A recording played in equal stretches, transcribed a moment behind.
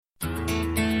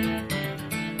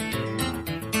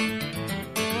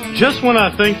Just when I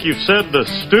think you've said the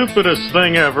stupidest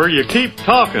thing ever, you keep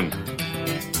talking.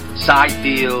 Side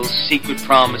deals, secret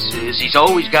promises, he's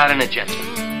always got an agenda.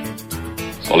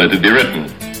 So let it be written.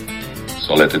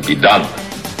 So let it be done.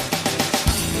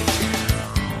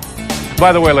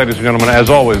 By the way, ladies and gentlemen, as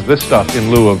always, this stuff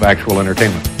in lieu of actual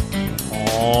entertainment.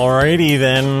 Alrighty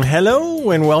then,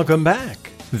 hello and welcome back.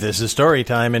 This is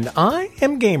Storytime and I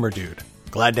am Gamer Dude.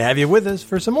 Glad to have you with us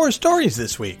for some more stories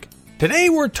this week. Today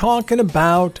we're talking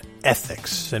about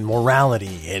ethics and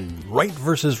morality and right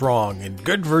versus wrong and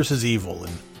good versus evil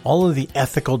and all of the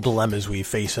ethical dilemmas we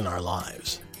face in our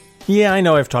lives. Yeah, I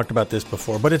know I've talked about this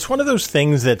before, but it's one of those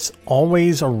things that's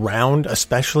always around,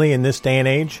 especially in this day and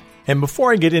age. And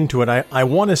before I get into it, I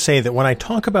want to say that when I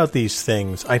talk about these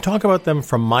things, I talk about them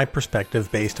from my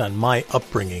perspective based on my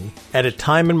upbringing at a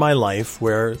time in my life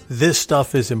where this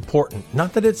stuff is important.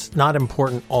 Not that it's not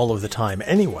important all of the time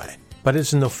anyway, but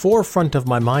it's in the forefront of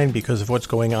my mind because of what's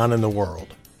going on in the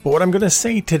world. But what I'm going to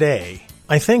say today,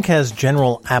 I think has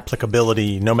general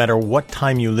applicability no matter what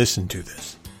time you listen to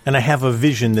this. And I have a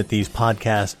vision that these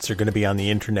podcasts are going to be on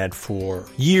the internet for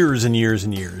years and years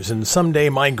and years. And someday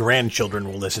my grandchildren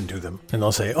will listen to them. And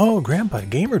they'll say, oh, Grandpa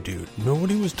Gamer Dude knew what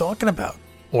he was talking about.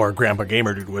 Or Grandpa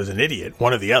Gamer Dude was an idiot,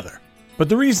 one or the other. But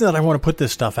the reason that I want to put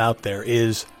this stuff out there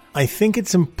is I think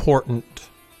it's important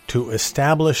to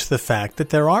establish the fact that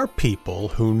there are people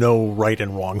who know right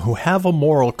and wrong, who have a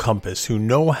moral compass, who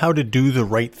know how to do the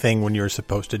right thing when you're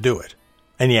supposed to do it.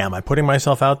 And yeah, am I putting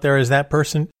myself out there as that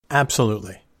person?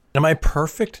 Absolutely. Am I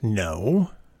perfect?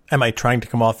 No. Am I trying to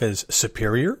come off as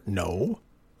superior? No.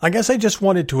 I guess I just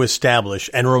wanted to establish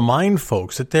and remind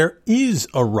folks that there is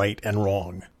a right and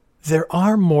wrong. There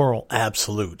are moral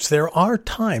absolutes. There are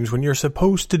times when you're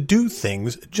supposed to do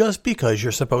things just because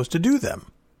you're supposed to do them.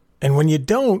 And when you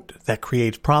don't, that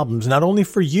creates problems not only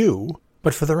for you,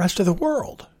 but for the rest of the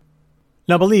world.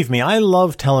 Now believe me, I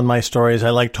love telling my stories.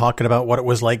 I like talking about what it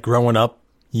was like growing up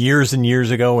years and years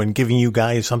ago and giving you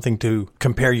guys something to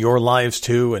compare your lives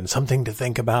to and something to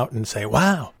think about and say,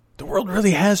 wow, the world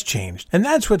really has changed. And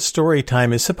that's what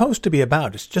Storytime is supposed to be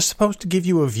about. It's just supposed to give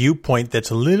you a viewpoint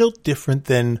that's a little different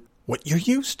than what you're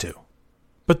used to.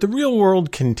 But the real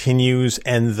world continues,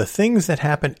 and the things that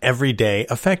happen every day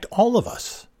affect all of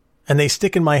us. And they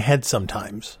stick in my head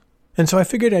sometimes. And so I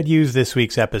figured I'd use this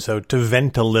week's episode to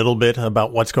vent a little bit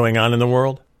about what's going on in the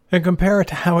world. And compare it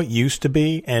to how it used to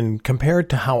be, and compare it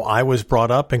to how I was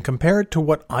brought up, and compare it to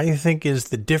what I think is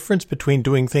the difference between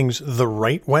doing things the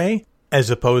right way as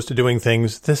opposed to doing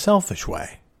things the selfish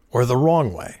way or the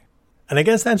wrong way. And I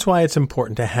guess that's why it's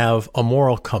important to have a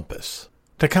moral compass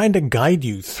to kind of guide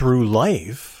you through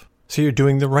life so you're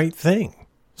doing the right thing,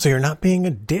 so you're not being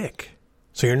a dick,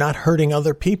 so you're not hurting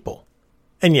other people.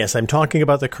 And yes, I'm talking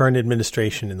about the current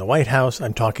administration in the White House.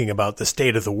 I'm talking about the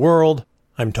state of the world.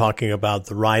 I'm talking about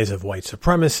the rise of white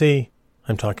supremacy.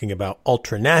 I'm talking about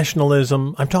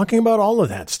ultranationalism. I'm talking about all of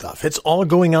that stuff. It's all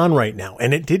going on right now,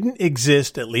 and it didn't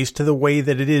exist, at least to the way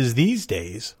that it is these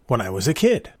days, when I was a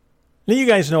kid. Now, you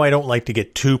guys know I don't like to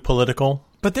get too political,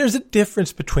 but there's a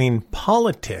difference between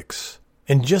politics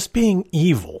and just being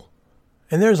evil.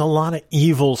 And there's a lot of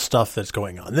evil stuff that's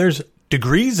going on. There's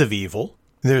degrees of evil.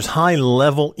 There's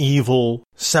high-level evil,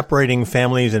 separating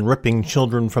families and ripping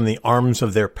children from the arms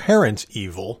of their parents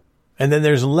evil. And then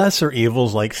there's lesser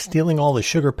evils like stealing all the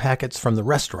sugar packets from the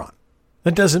restaurant.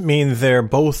 That doesn't mean they're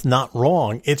both not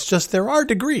wrong. It's just there are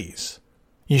degrees.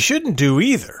 You shouldn't do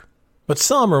either, but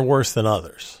some are worse than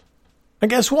others. I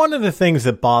guess one of the things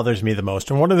that bothers me the most,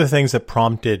 and one of the things that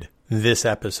prompted this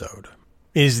episode,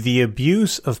 is the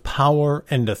abuse of power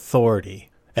and authority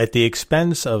at the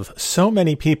expense of so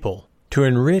many people to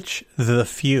enrich the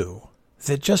few.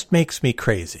 That just makes me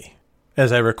crazy.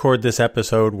 As I record this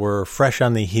episode, we're fresh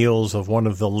on the heels of one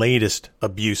of the latest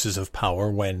abuses of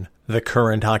power when the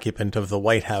current occupant of the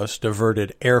White House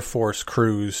diverted Air Force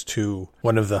crews to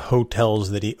one of the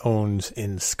hotels that he owns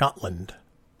in Scotland.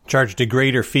 Charged a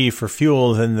greater fee for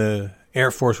fuel than the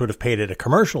Air Force would have paid at a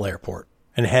commercial airport,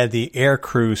 and had the air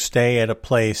crew stay at a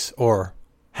place, or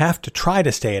have to try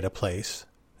to stay at a place,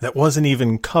 that wasn't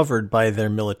even covered by their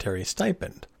military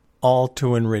stipend, all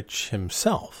to enrich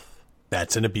himself.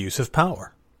 That's an abuse of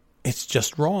power. It's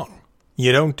just wrong.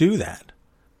 You don't do that.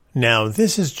 Now,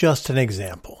 this is just an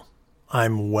example.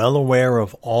 I'm well aware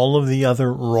of all of the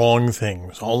other wrong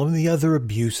things, all of the other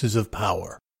abuses of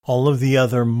power, all of the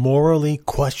other morally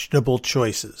questionable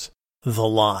choices, the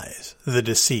lies, the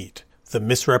deceit, the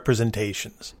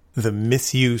misrepresentations, the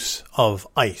misuse of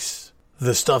ICE,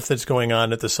 the stuff that's going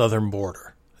on at the southern border,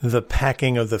 the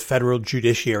packing of the federal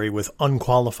judiciary with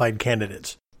unqualified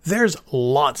candidates. There's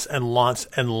lots and lots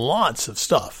and lots of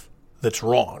stuff that's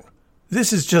wrong.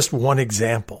 This is just one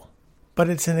example, but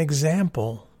it's an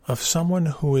example of someone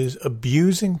who is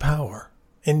abusing power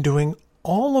and doing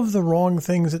all of the wrong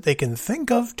things that they can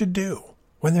think of to do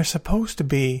when they're supposed to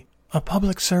be a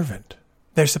public servant.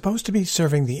 They're supposed to be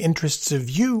serving the interests of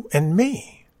you and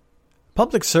me.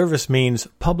 Public service means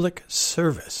public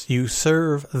service. You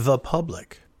serve the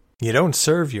public. You don't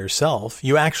serve yourself.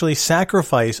 You actually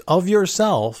sacrifice of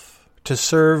yourself to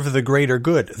serve the greater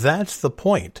good. That's the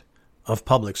point of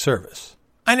public service.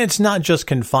 And it's not just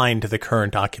confined to the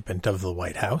current occupant of the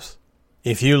White House.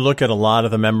 If you look at a lot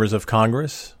of the members of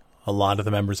Congress, a lot of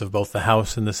the members of both the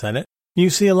House and the Senate,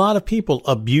 you see a lot of people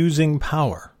abusing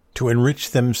power to enrich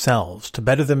themselves, to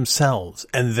better themselves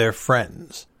and their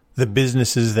friends, the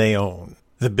businesses they own,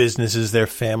 the businesses their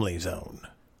families own.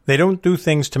 They don't do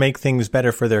things to make things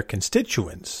better for their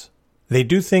constituents. They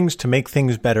do things to make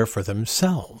things better for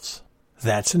themselves.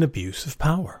 That's an abuse of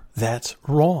power. That's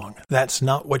wrong. That's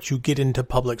not what you get into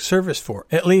public service for.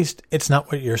 At least, it's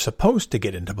not what you're supposed to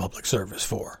get into public service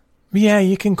for. Yeah,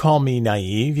 you can call me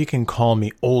naive, you can call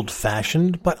me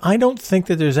old-fashioned, but I don't think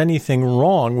that there's anything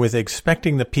wrong with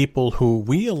expecting the people who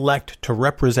we elect to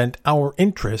represent our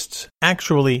interests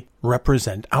actually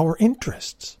represent our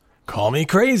interests. Call me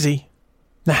crazy.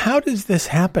 Now, how does this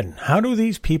happen? How do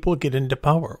these people get into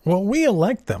power? Well, we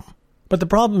elect them. But the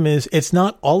problem is, it's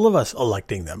not all of us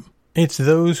electing them. It's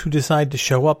those who decide to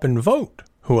show up and vote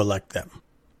who elect them.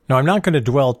 Now, I'm not going to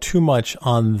dwell too much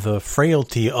on the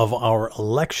frailty of our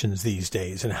elections these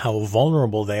days and how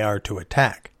vulnerable they are to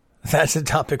attack. That's a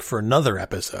topic for another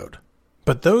episode.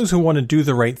 But those who want to do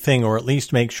the right thing, or at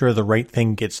least make sure the right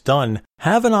thing gets done,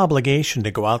 have an obligation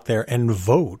to go out there and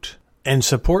vote and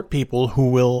support people who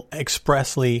will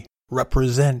expressly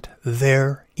represent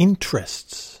their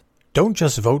interests. Don't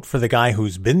just vote for the guy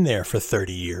who's been there for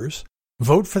 30 years.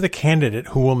 Vote for the candidate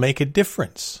who will make a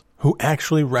difference, who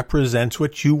actually represents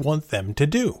what you want them to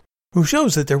do, who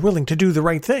shows that they're willing to do the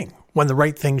right thing when the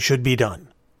right thing should be done,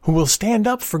 who will stand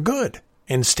up for good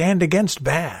and stand against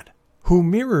bad, who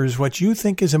mirrors what you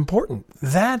think is important.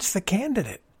 That's the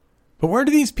candidate. But where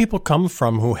do these people come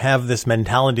from who have this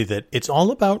mentality that it's all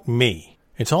about me?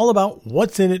 It's all about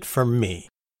what's in it for me.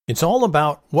 It's all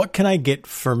about what can I get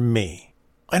for me?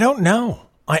 I don't know.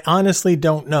 I honestly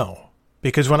don't know.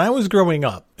 Because when I was growing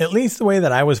up, at least the way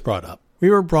that I was brought up, we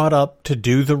were brought up to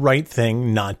do the right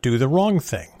thing, not do the wrong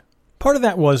thing. Part of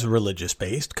that was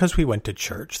religious-based because we went to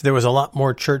church. There was a lot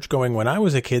more church going when I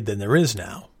was a kid than there is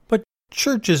now. But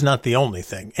church is not the only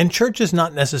thing. And church is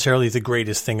not necessarily the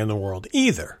greatest thing in the world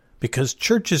either, because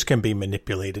churches can be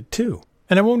manipulated too.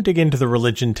 And I won't dig into the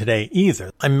religion today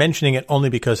either. I'm mentioning it only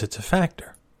because it's a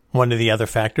factor. One of the other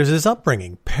factors is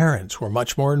upbringing. Parents were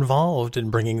much more involved in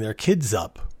bringing their kids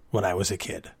up when I was a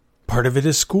kid. Part of it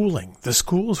is schooling. The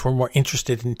schools were more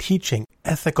interested in teaching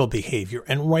ethical behavior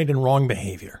and right and wrong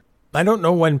behavior. I don't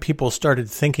know when people started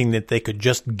thinking that they could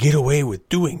just get away with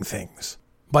doing things,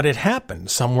 but it happened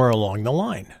somewhere along the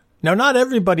line. Now, not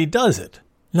everybody does it.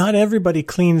 Not everybody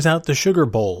cleans out the sugar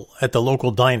bowl at the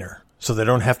local diner so they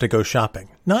don't have to go shopping.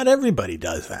 Not everybody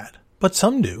does that, but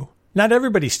some do. Not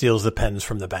everybody steals the pens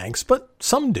from the banks, but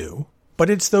some do. But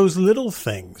it's those little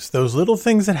things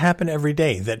that happen every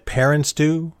day that parents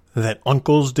do, that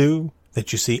uncles do,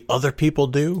 that you see other people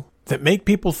do, that make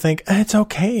people think, it's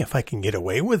okay if I can get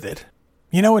away with it.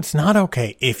 You know, it's not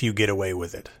okay if you get away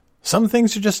with it. Some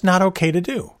things are just not okay to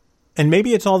do. And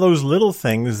maybe it's all those little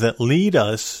things that lead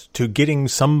us to getting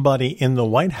somebody in the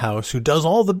White House who does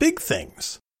all the big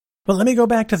things. But let me go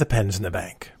back to the pens in the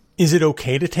bank. Is it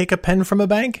okay to take a pen from a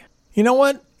bank? You know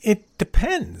what? It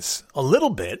depends a little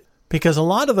bit, because a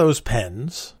lot of those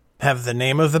pens have the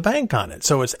name of the bank on it.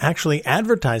 So it's actually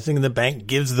advertising, and the bank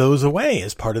gives those away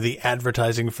as part of the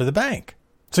advertising for the bank.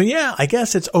 So yeah, I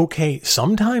guess it's okay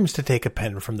sometimes to take a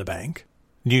pen from the bank.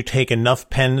 Do you take enough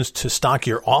pens to stock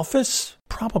your office?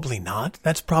 Probably not.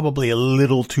 That's probably a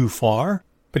little too far.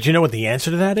 But you know what the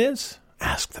answer to that is?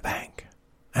 Ask the bank.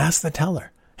 Ask the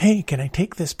teller. Hey, can I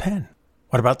take this pen?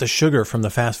 What about the sugar from the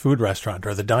fast food restaurant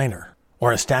or the diner?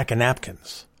 Or a stack of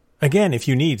napkins? Again, if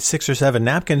you need 6 or 7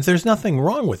 napkins, there's nothing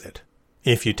wrong with it.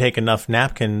 If you take enough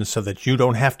napkins so that you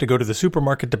don't have to go to the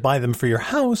supermarket to buy them for your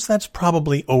house, that's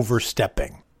probably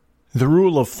overstepping. The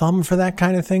rule of thumb for that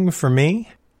kind of thing, for me,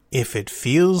 if it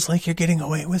feels like you're getting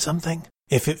away with something,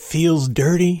 if it feels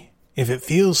dirty, if it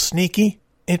feels sneaky,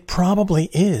 it probably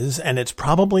is, and it's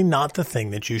probably not the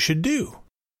thing that you should do.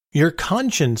 Your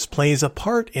conscience plays a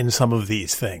part in some of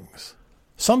these things.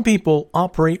 Some people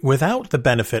operate without the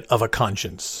benefit of a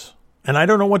conscience, and I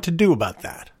don't know what to do about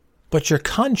that. But your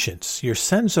conscience, your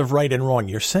sense of right and wrong,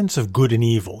 your sense of good and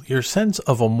evil, your sense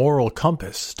of a moral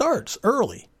compass starts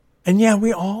early. And yeah,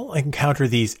 we all encounter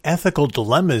these ethical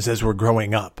dilemmas as we're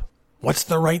growing up. What's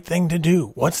the right thing to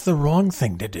do? What's the wrong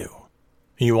thing to do?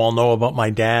 You all know about my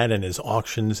dad and his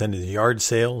auctions and his yard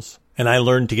sales, and I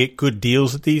learned to get good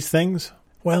deals at these things.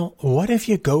 Well, what if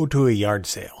you go to a yard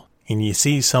sale and you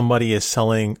see somebody is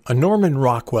selling a Norman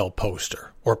Rockwell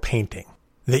poster or painting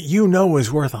that you know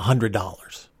is worth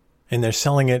 $100, and they're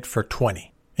selling it for $20,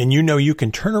 and you know you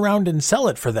can turn around and sell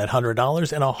it for that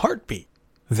 $100 in a heartbeat?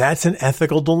 That's an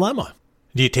ethical dilemma.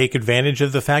 Do you take advantage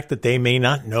of the fact that they may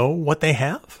not know what they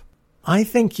have? I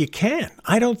think you can.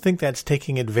 I don't think that's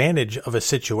taking advantage of a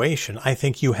situation. I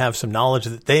think you have some knowledge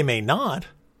that they may not,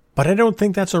 but I don't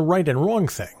think that's a right and wrong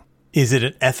thing. Is it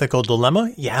an ethical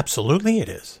dilemma? Yeah, absolutely it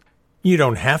is. You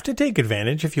don't have to take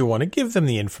advantage if you want to give them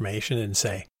the information and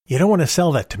say, you don't want to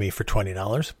sell that to me for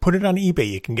 $20. Put it on eBay.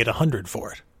 You can get $100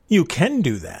 for it. You can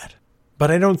do that. But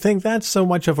I don't think that's so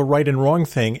much of a right and wrong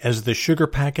thing as the sugar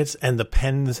packets and the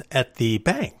pens at the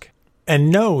bank.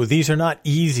 And no, these are not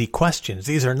easy questions.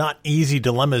 These are not easy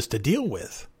dilemmas to deal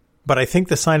with. But I think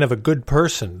the sign of a good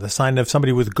person, the sign of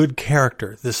somebody with good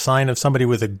character, the sign of somebody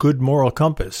with a good moral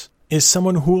compass is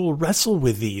someone who will wrestle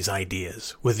with these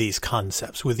ideas, with these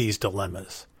concepts, with these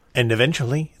dilemmas. And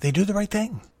eventually, they do the right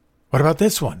thing. What about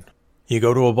this one? You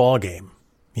go to a ball game.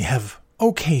 You have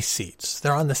okay seats.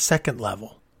 They're on the second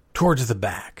level, towards the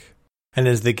back. And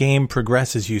as the game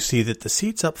progresses, you see that the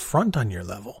seats up front on your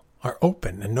level are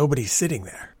open and nobody's sitting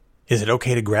there. Is it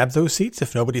okay to grab those seats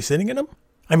if nobody's sitting in them?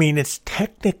 I mean, it's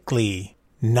technically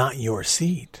not your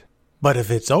seat. But if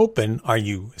it's open, are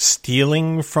you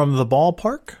stealing from the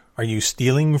ballpark? Are you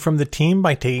stealing from the team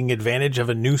by taking advantage of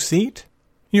a new seat?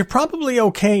 You're probably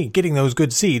okay getting those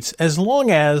good seats as long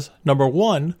as, number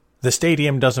one, the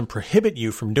stadium doesn't prohibit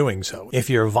you from doing so. If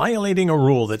you're violating a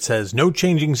rule that says no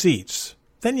changing seats,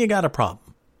 then you got a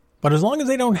problem. But as long as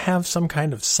they don't have some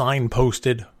kind of sign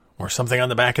posted or something on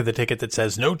the back of the ticket that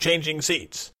says no changing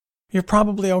seats, you're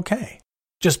probably okay.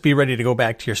 Just be ready to go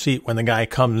back to your seat when the guy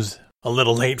comes a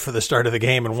little late for the start of the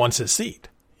game and wants his seat.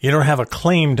 You don't have a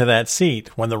claim to that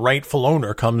seat when the rightful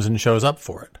owner comes and shows up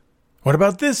for it. What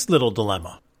about this little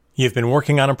dilemma? You've been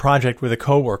working on a project with a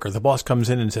coworker. The boss comes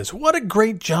in and says, "What a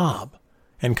great job,"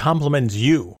 and compliments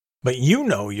you. But you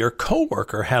know your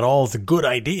coworker had all the good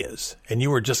ideas, and you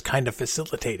were just kind of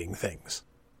facilitating things.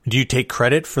 Do you take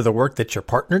credit for the work that your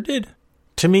partner did?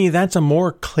 To me, that's a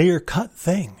more clear-cut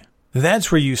thing.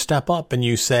 That's where you step up and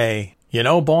you say, "You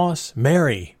know, boss,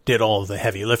 Mary did all the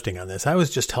heavy lifting on this. I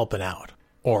was just helping out."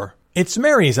 Or, "It's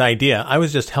Mary's idea. I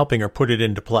was just helping her put it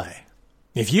into play."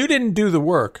 If you didn't do the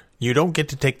work, you don't get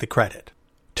to take the credit.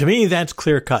 To me, that's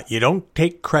clear-cut. You don't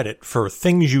take credit for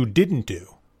things you didn't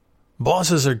do.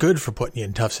 Bosses are good for putting you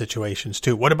in tough situations,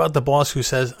 too. What about the boss who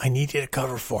says, "I need you to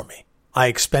cover for me. I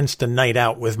expensed a night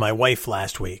out with my wife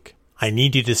last week. I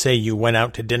need you to say you went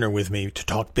out to dinner with me to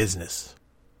talk business."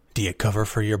 Do you cover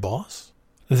for your boss?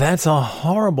 That's a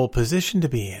horrible position to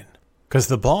be in, because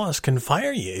the boss can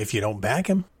fire you if you don't back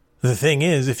him. The thing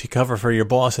is, if you cover for your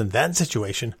boss in that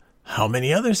situation, how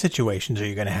many other situations are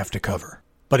you going to have to cover?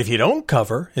 But if you don't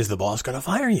cover, is the boss going to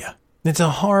fire you? It's a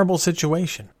horrible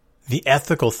situation. The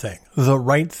ethical thing, the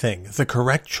right thing, the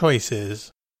correct choice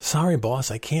is, "Sorry,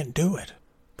 boss, I can't do it."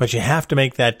 But you have to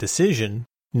make that decision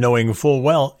knowing full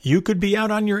well you could be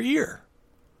out on your ear.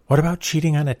 What about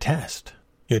cheating on a test?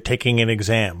 You're taking an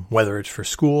exam, whether it's for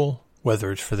school,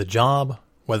 whether it's for the job,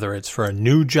 whether it's for a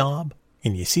new job,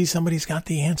 and you see somebody's got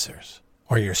the answers.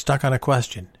 Or you're stuck on a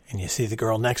question, and you see the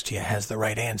girl next to you has the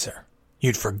right answer.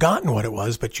 You'd forgotten what it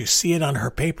was, but you see it on her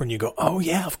paper, and you go, "Oh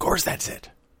yeah, of course that's it."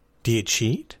 Do you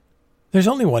cheat? There's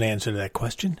only one answer to that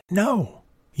question. No,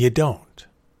 you don't.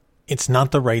 It's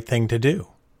not the right thing to do.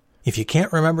 If you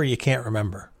can't remember, you can't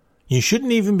remember. You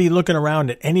shouldn't even be looking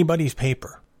around at anybody's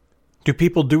paper. Do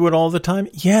people do it all the time?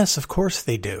 Yes, of course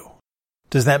they do.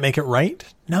 Does that make it right?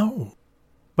 No.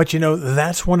 But you know,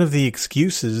 that's one of the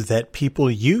excuses that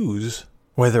people use,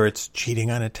 whether it's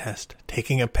cheating on a test,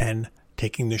 taking a pen,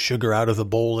 taking the sugar out of the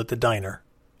bowl at the diner.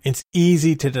 It's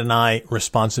easy to deny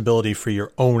responsibility for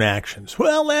your own actions.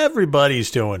 Well, everybody's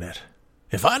doing it.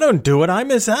 If I don't do it, I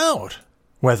miss out.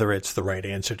 Whether it's the right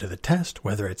answer to the test,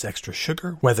 whether it's extra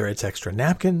sugar, whether it's extra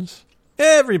napkins,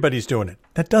 everybody's doing it.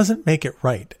 That doesn't make it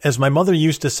right. As my mother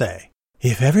used to say,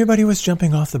 "If everybody was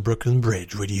jumping off the Brooklyn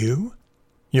Bridge, would you?"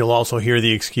 You'll also hear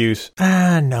the excuse,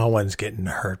 "No one's getting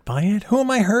hurt by it. Who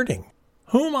am I hurting?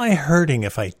 Who am I hurting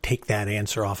if I take that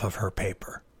answer off of her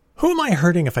paper? Who am I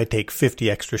hurting if I take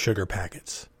 50 extra sugar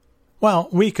packets?" Well,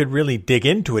 we could really dig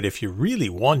into it if you really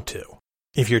want to.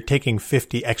 If you're taking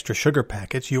 50 extra sugar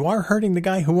packets, you are hurting the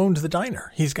guy who owns the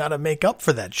diner. He's got to make up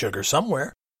for that sugar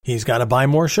somewhere. He's got to buy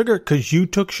more sugar because you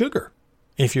took sugar.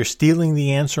 If you're stealing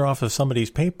the answer off of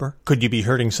somebody's paper, could you be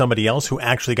hurting somebody else who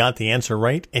actually got the answer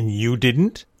right and you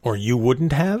didn't, or you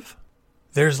wouldn't have?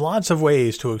 There's lots of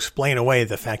ways to explain away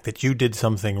the fact that you did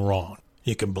something wrong.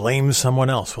 You can blame someone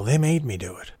else. Well, they made me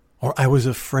do it. Or I was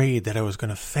afraid that I was going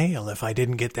to fail if I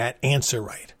didn't get that answer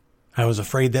right. I was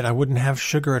afraid that I wouldn't have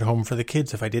sugar at home for the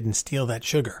kids if I didn't steal that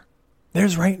sugar.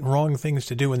 There's right and wrong things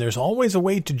to do, and there's always a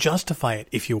way to justify it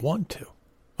if you want to.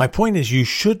 My point is you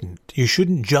shouldn't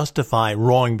justify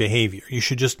wrong behavior. You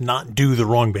should just not do the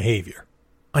wrong behavior.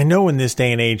 I know in this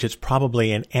day and age it's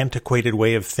probably an antiquated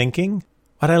way of thinking,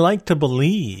 but I like to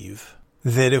believe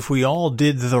that if we all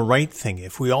did the right thing,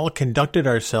 if we all conducted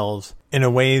ourselves in a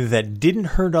way that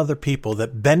didn't hurt other people,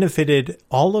 that benefited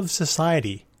all of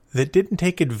society, that didn't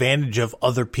take advantage of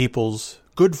other people's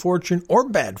good fortune or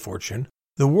bad fortune,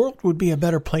 the world would be a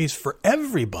better place for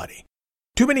everybody.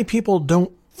 Too many people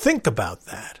don't think about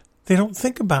that. They don't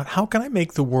think about how can I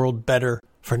make the world better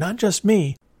for not just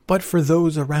me, but for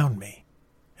those around me.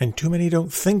 And too many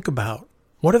don't think about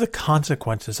what are the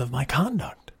consequences of my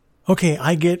conduct. Okay,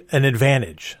 I get an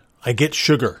advantage. I get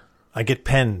sugar. I get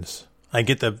pens. I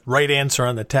get the right answer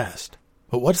on the test.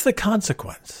 But what's the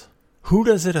consequence? Who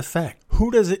does it affect?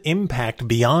 Who does it impact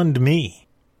beyond me?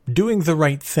 Doing the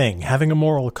right thing, having a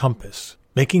moral compass,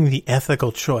 making the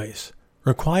ethical choice,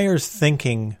 requires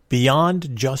thinking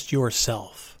beyond just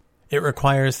yourself. It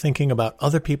requires thinking about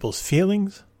other people's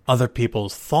feelings, other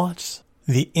people's thoughts,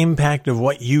 the impact of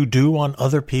what you do on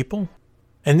other people.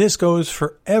 And this goes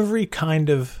for every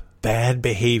kind of bad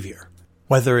behavior,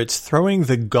 whether it's throwing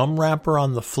the gum wrapper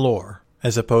on the floor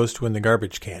as opposed to in the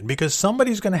garbage can, because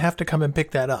somebody's going to have to come and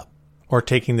pick that up, or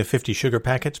taking the 50 sugar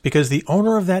packets because the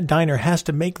owner of that diner has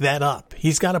to make that up.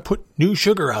 He's got to put new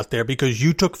sugar out there because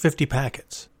you took 50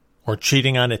 packets. Or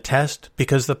cheating on a test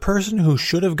because the person who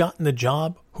should have gotten the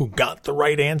job, who got the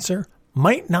right answer,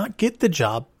 might not get the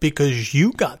job because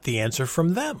you got the answer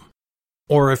from them.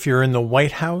 Or if you're in the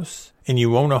White House and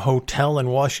you own a hotel in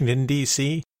Washington,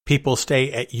 D.C., people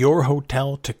stay at your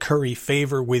hotel to curry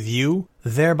favor with you,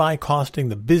 thereby costing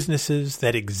the businesses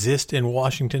that exist in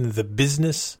Washington the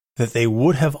business that they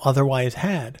would have otherwise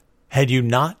had you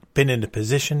not been in a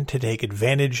position to take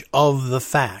advantage of the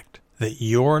fact that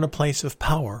you're in a place of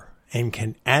power and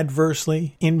can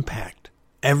adversely impact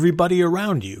everybody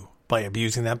around you by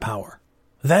abusing that power.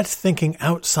 That's thinking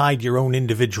outside your own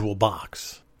individual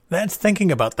box. That's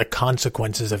thinking about the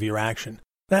consequences of your action.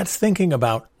 That's thinking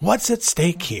about what's at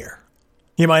stake here.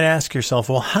 You might ask yourself,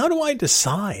 well, how do I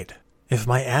decide if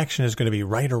my action is going to be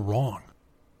right or wrong?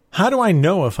 How do I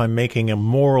know if I'm making a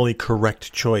morally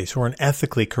correct choice or an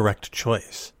ethically correct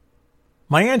choice?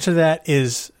 My answer to that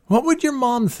is, what would your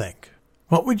mom think?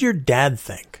 What would your dad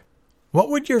think? What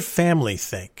would your family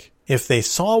think if they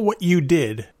saw what you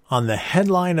did on the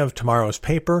headline of tomorrow's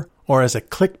paper, or as a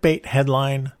clickbait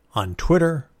headline on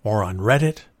Twitter or on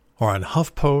Reddit or on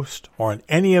HuffPost or on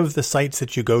any of the sites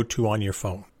that you go to on your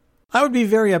phone? I would be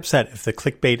very upset if the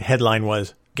clickbait headline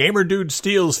was, Gamer Dude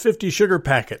steals 50 sugar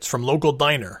packets from local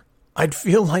diner. I'd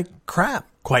feel like crap,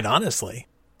 quite honestly.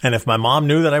 And if my mom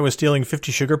knew that I was stealing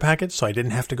 50 sugar packets so I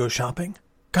didn't have to go shopping,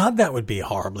 God, that would be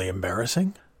horribly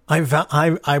embarrassing.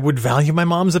 I would value my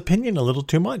mom's opinion a little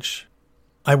too much.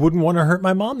 I wouldn't want to hurt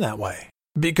my mom that way.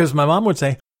 Because my mom would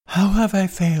say, how have I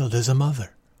failed as a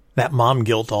mother? That mom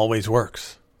guilt always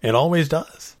works. It always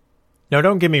does. Now,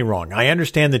 don't get me wrong. I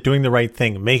understand that doing the right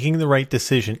thing, making the right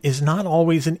decision, is not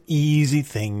always an easy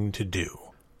thing to do.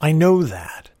 I know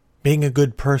that. Being a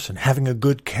good person, having a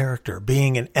good character,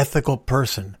 being an ethical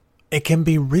person, it can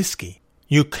be risky.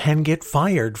 You can get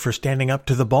fired for standing up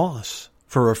to the boss,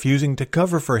 for refusing to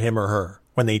cover for him or her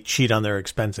when they cheat on their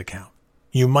expense account.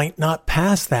 You might not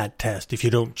pass that test if you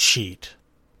don't cheat.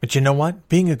 But you know what?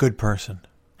 Being a good person,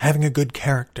 having a good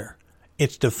character,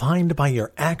 it's defined by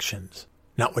your actions,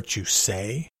 not what you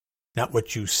say, not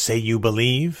what you say you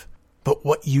believe, but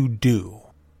what you do.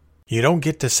 You don't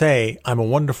get to say, I'm a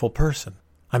wonderful person,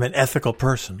 I'm an ethical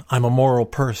person, I'm a moral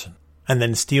person, and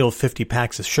then steal 50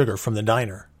 packs of sugar from the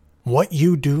diner. What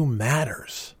you do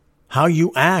matters. How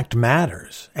you act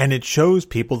matters, and it shows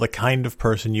people the kind of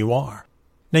person you are.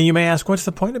 Now you may ask, what's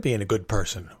the point of being a good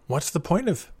person? What's the point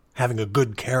of having a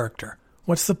good character?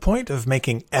 What's the point of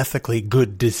making ethically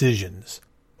good decisions?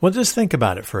 Well, just think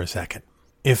about it for a second.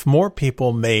 If more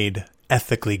people made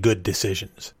ethically good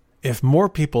decisions, if more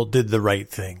people did the right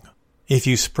thing, if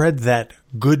you spread that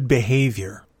good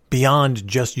behavior beyond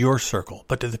just your circle,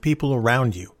 but to the people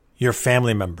around you, your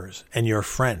family members and your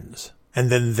friends, and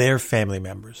then their family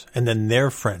members, and then their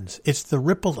friends. It's the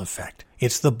ripple effect.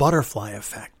 It's the butterfly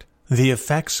effect. The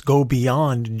effects go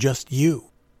beyond just you.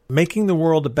 making the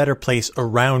world a better place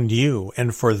around you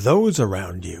and for those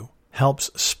around you helps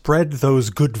spread those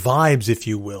good vibes, if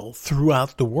you will,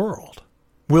 throughout the world.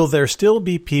 Will there still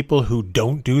be people who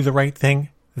don't do the right thing?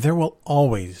 There will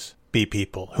always be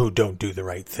people who don't do the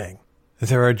right thing.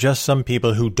 There are just some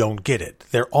people who don't get it.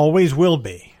 There always will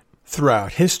be.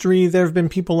 Throughout history, there have been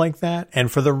people like that,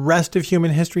 and for the rest of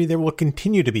human history, there will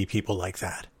continue to be people like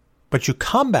that. But you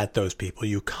combat those people,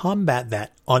 you combat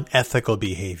that unethical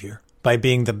behavior by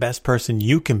being the best person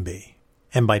you can be,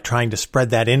 and by trying to spread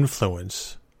that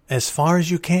influence as far as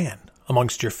you can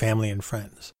amongst your family and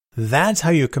friends. That's how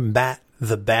you combat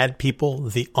the bad people,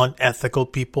 the unethical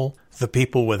people, the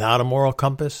people without a moral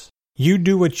compass. You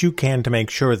do what you can to make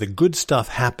sure the good stuff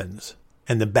happens,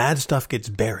 and the bad stuff gets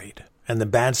buried, and the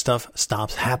bad stuff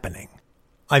stops happening.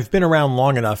 I've been around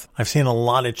long enough, I've seen a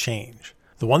lot of change.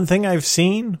 The one thing I've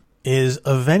seen is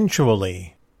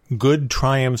eventually good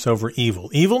triumphs over evil.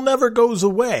 Evil never goes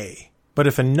away, but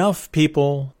if enough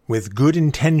people with good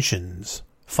intentions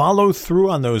follow through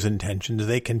on those intentions,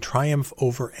 they can triumph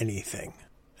over anything.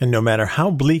 And no matter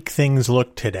how bleak things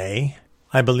look today,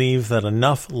 I believe that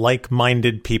enough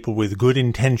like-minded people with good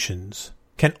intentions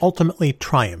can ultimately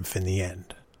triumph in the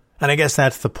end. And I guess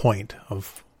that's the point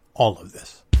of all of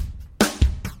this.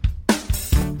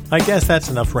 I guess that's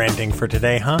enough ranting for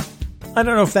today, huh? I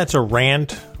don't know if that's a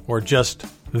rant or just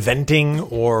venting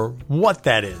or what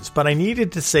that is, but I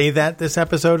needed to say that this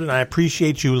episode, and I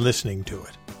appreciate you listening to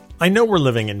it. I know we're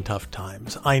living in tough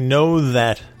times. I know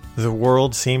that the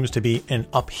world seems to be in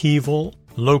upheaval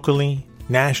locally,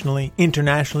 nationally,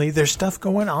 internationally. There's stuff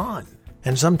going on.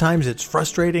 And sometimes it's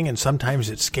frustrating and sometimes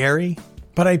it's scary.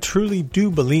 But I truly do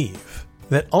believe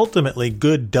that ultimately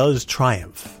good does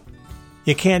triumph.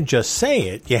 You can't just say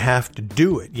it, you have to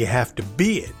do it, you have to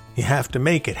be it, you have to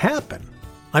make it happen.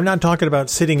 I'm not talking about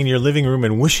sitting in your living room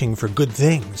and wishing for good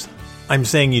things. I'm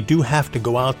saying you do have to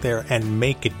go out there and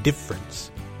make a difference.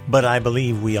 But I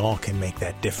believe we all can make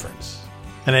that difference.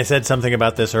 And I said something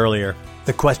about this earlier.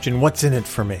 The question, what's in it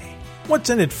for me? What's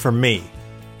in it for me?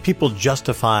 People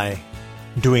justify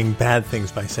doing bad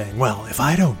things by saying, well, if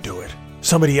I don't do it,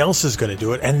 somebody else is going to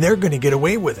do it and they're going to get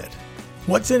away with it.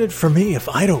 What's in it for me if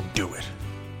I don't do it?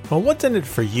 Well, what's in it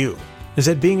for you? Is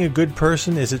that being a good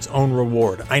person is its own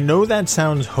reward? I know that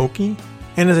sounds hokey.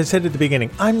 And as I said at the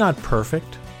beginning, I'm not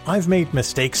perfect. I've made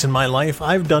mistakes in my life.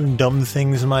 I've done dumb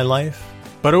things in my life.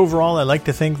 But overall, I like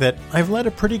to think that I've led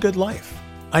a pretty good life.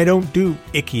 I don't do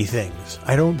icky things.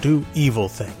 I don't do evil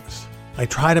things. I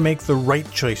try to make the right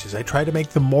choices. I try to make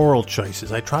the moral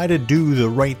choices. I try to do the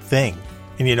right thing.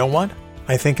 And you know what?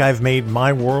 I think I've made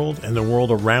my world and the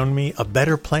world around me a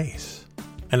better place.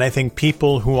 And I think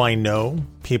people who I know,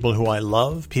 people who I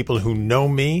love, people who know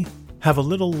me, have a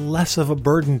little less of a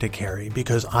burden to carry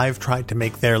because I've tried to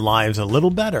make their lives a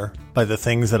little better by the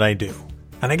things that I do.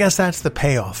 And I guess that's the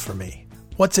payoff for me.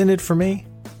 What's in it for me?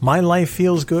 My life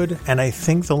feels good, and I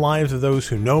think the lives of those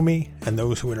who know me and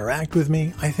those who interact with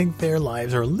me, I think their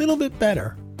lives are a little bit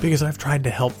better because I've tried to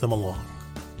help them along.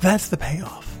 That's the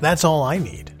payoff. That's all I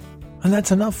need. And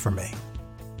that's enough for me.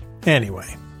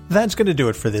 Anyway, that's going to do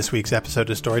it for this week's episode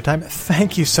of Storytime.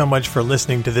 Thank you so much for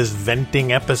listening to this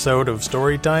venting episode of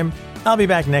Storytime. I'll be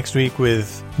back next week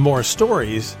with more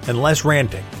stories and less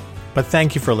ranting. But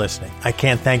thank you for listening. I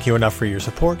can't thank you enough for your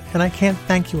support, and I can't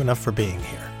thank you enough for being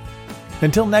here.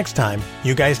 Until next time,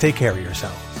 you guys take care of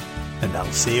yourselves. And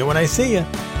I'll see you when I see you.